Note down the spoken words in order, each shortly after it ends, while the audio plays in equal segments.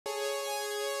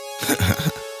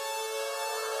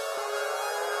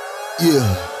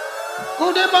Yeah.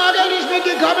 Guten Morgen, ich bin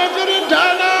gekommen für den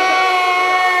Turner.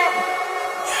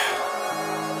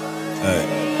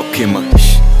 Okay, my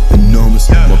enormous,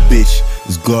 my bitch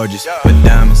is gorgeous. My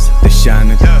diamonds, they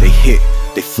shining, they hit,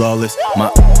 they flawless.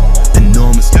 My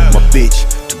enormous, my bitch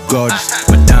too gorgeous.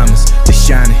 My diamonds, they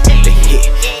shining, they hit,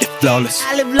 they flawless.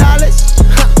 I live lawless.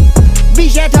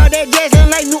 Bitch, I thought that dancing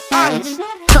like New Orleans.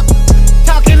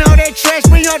 Talking all that trash,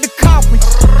 bring out the coffin.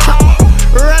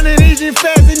 Running easy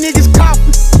fast, and niggas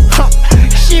coughing.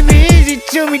 Shit be easy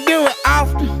to me, do it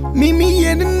often. Meet me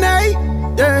in the night,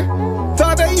 yeah.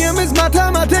 5 AM is my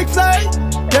time, I take flight,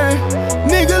 yeah.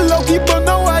 Nigga low-key, but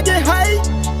know I get high,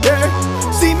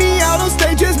 yeah. See me out on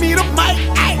stage, just me the mic,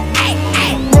 ay, ay,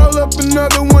 ay. Roll up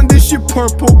another one, this shit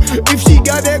purple. If she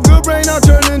got that good brain, I'll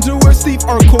turn into a Steve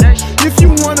Urkel. If you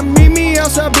wanna meet me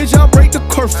outside, bitch, I'll break the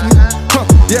curfew.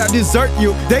 Yeah, I desert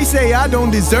you. They say I don't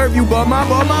deserve you, but my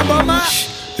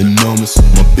enormous,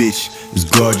 my bitch is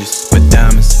gorgeous. My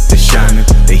diamonds, they shining,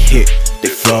 they hit, they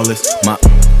flawless. My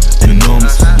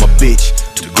enormous, my bitch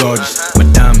too gorgeous. My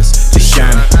diamonds, they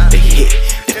shining, they hit,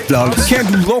 they flawless. Can't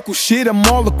do local shit, I'm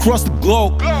all across the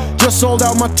globe. Just sold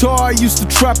out my tour, I used to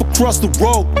trap across the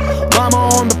road. Mama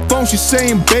on the phone, she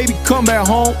saying, baby, come back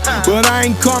home. But I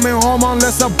ain't coming home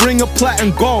unless I bring a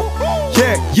platinum gold.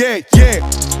 Yeah,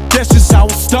 that's just how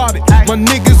it started. My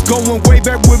niggas going way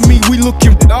back with me, we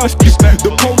looking us.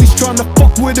 The police tryna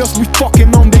fuck with us, we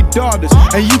fucking on their daughters.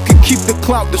 And you can keep the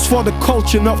clout, that's for the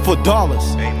culture, not for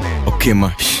dollars. Okay,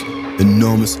 my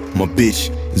enormous, my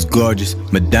bitch is gorgeous.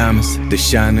 My diamonds, they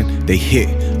shining, they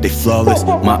hit, they flawless.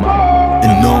 My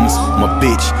enormous, my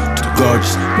bitch too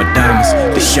gorgeous. My diamonds,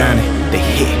 they shining, they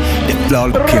hit, they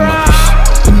flawless. Okay, my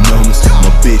enormous,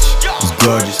 my bitch is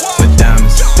gorgeous. My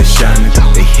diamonds, they shining,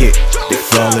 they hit, they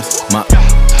flawless. My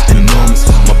enormous,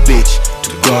 my bitch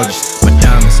too gorgeous. My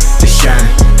diamonds, they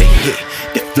shining, they hit,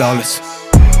 they flawless.